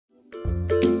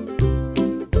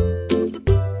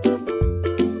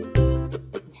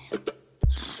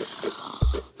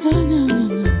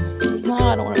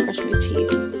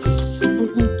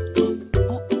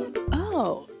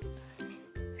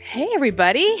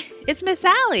everybody, it's Miss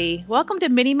Allie. Welcome to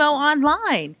Mini-Mo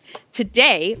Online.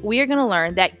 Today, we are going to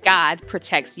learn that God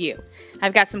protects you.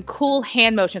 I've got some cool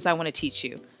hand motions I want to teach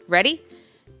you. Ready?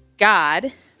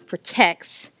 God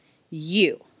protects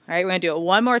you. All right, we're going to do it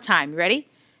one more time. You ready?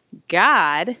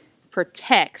 God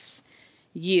protects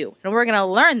you. And we're going to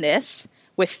learn this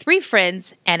with 3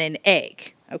 friends and an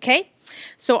egg. Okay?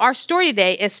 So our story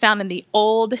today is found in the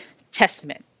Old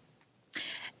Testament.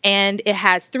 And it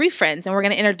has 3 friends, and we're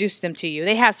going to introduce them to you.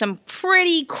 They have some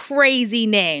pretty crazy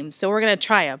names, so we're going to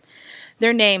try them.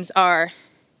 Their names are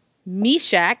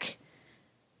Meshach,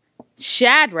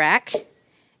 Shadrach,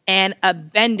 and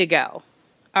Abednego.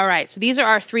 All right, so these are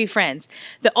our 3 friends.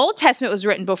 The Old Testament was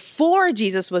written before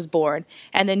Jesus was born,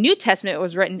 and the New Testament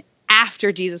was written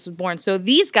after Jesus was born. So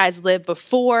these guys lived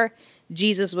before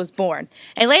Jesus was born.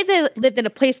 And they lived in a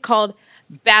place called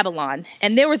Babylon.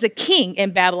 And there was a king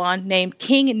in Babylon named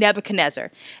King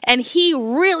Nebuchadnezzar. And he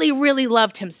really, really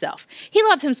loved himself. He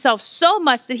loved himself so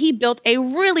much that he built a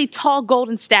really tall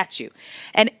golden statue.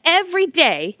 And every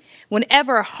day,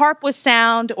 whenever a harp would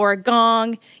sound or a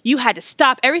gong, you had to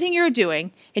stop everything you were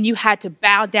doing and you had to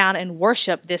bow down and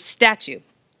worship this statue.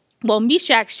 Well,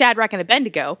 Meshach, Shadrach, and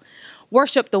Abednego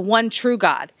worshiped the one true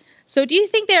God. So do you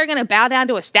think they were going to bow down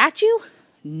to a statue?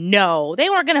 No, they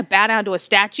weren't going to bow down to a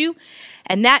statue.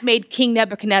 And that made King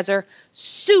Nebuchadnezzar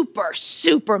super,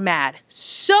 super mad.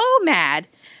 So mad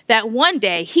that one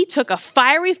day he took a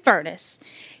fiery furnace.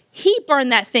 He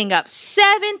burned that thing up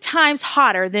 7 times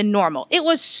hotter than normal. It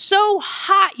was so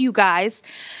hot, you guys,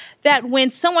 that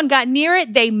when someone got near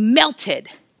it, they melted.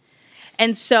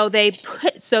 And so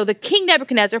the King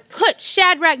Nebuchadnezzar put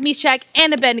Shadrach, Meshach,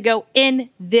 and Abednego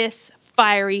in this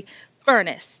fiery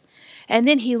furnace. And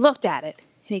then he looked at it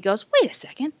and he goes, wait a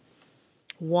second.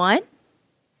 1,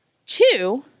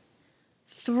 2,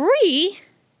 3,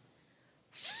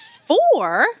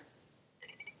 4.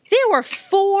 There were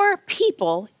 4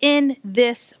 people in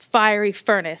this fiery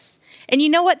furnace. And you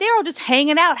know what? They were all just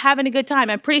hanging out, having a good time.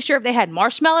 I'm pretty sure if they had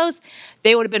marshmallows,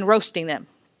 they would have been roasting them.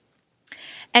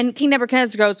 And King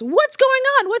Nebuchadnezzar goes, what's going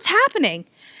on? What's happening?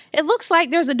 It looks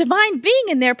like there's a divine being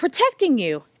in there protecting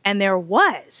you. And there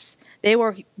was. They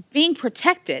were being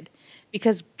protected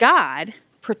because God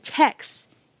protects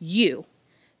you,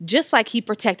 just like he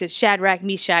protected Shadrach,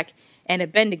 Meshach, and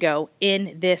Abednego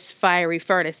in this fiery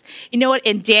furnace. You know what?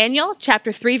 In Daniel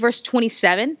chapter 3, verse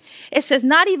 27, it says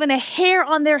not even a hair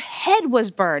on their head was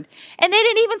burned, and they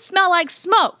didn't even smell like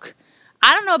smoke.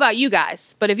 I don't know about you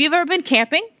guys, but if you've ever been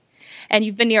camping and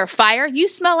you've been near a fire, you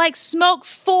smell like smoke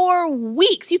for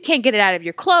weeks. You can't get it out of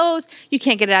your clothes. You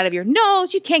can't get it out of your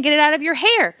nose. You can't get it out of your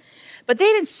hair. But they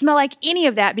didn't smell like any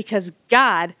of that because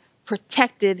God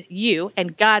protected you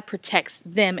and God protects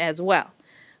them as well.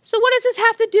 So what does this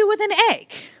have to do with an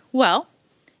egg? Well,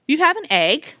 you have an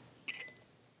egg.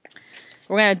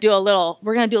 We're going to do a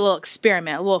little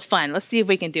experiment, a little fun. Let's see if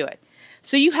we can do it.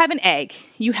 So you have an egg.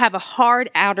 You have a hard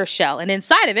outer shell, and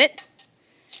inside of it,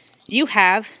 you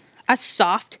have a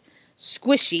soft,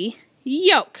 squishy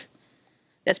yolk.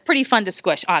 That's pretty fun to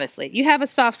squish, honestly. You have a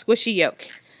soft, squishy yolk.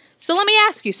 So let me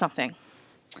ask you something.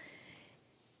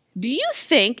 Do you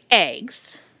think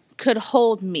eggs could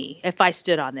hold me if I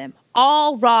stood on them?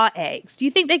 All raw eggs. Do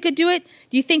you think they could do it?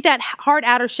 Do you think that hard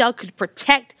outer shell could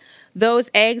protect those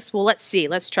eggs? Well, let's see.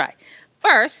 Let's try.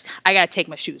 First, I got to take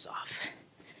my shoes off.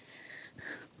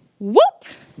 Whoop!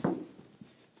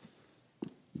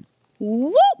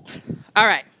 Whoop! All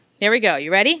right. Here we go.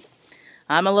 You ready?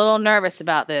 I'm a little nervous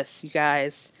about this, you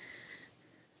guys,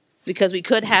 because we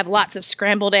could have lots of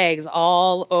scrambled eggs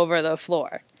all over the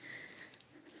floor.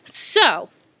 So,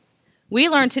 we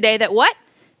learned today that what?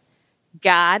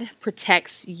 God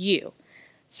protects you.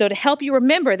 So to help you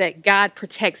remember that God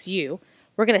protects you,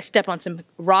 we're going to step on some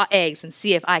raw eggs and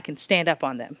see if I can stand up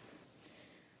on them.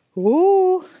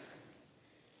 Ooh.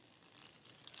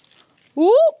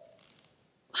 Ooh.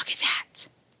 Look at that.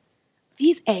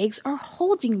 These eggs are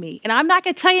holding me. And I'm not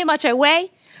going to tell you how much I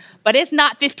weigh, but it's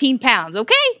not 15 pounds,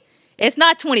 okay? It's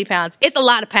not 20 pounds. It's a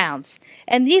lot of pounds.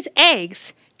 And these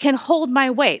eggs can hold my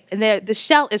weight. And the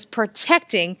shell is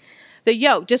protecting the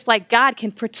yolk, just like God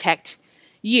can protect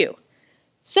you.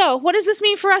 So what does this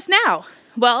mean for us now?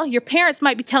 Well, your parents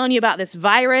might be telling you about this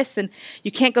virus and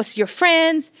you can't go see your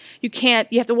friends. You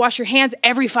have to wash your hands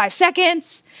every 5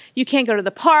 seconds. You can't go to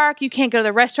the park. You can't go to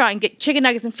the restaurant and get chicken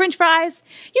nuggets and french fries.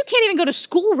 You can't even go to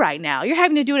school right now. You're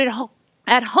having to do it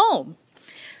at home.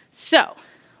 So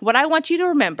what I want you to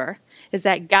remember is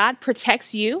that God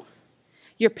protects you.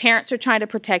 Your parents are trying to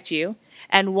protect you.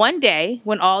 And one day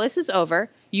when all this is over,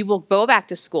 you will go back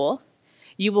to school.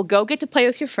 you will go get to play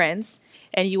with your friends,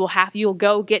 and you'll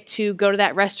go to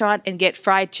that restaurant and get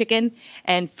fried chicken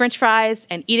and French fries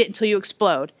and eat it until you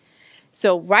explode.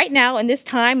 So right now, in this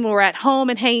time when we're at home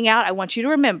and hanging out, I want you to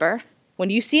remember, when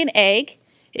you see an egg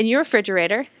in your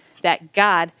refrigerator, that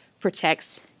God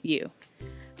protects you.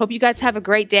 Hope you guys have a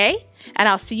great day, and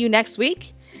I'll see you next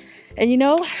week. And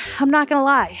I'm not going to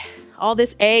lie. All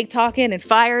this egg talking and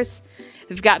fires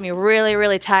have got me really,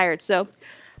 really tired. So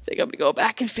I think I'm going to go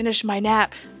back and finish my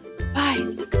nap. Bye.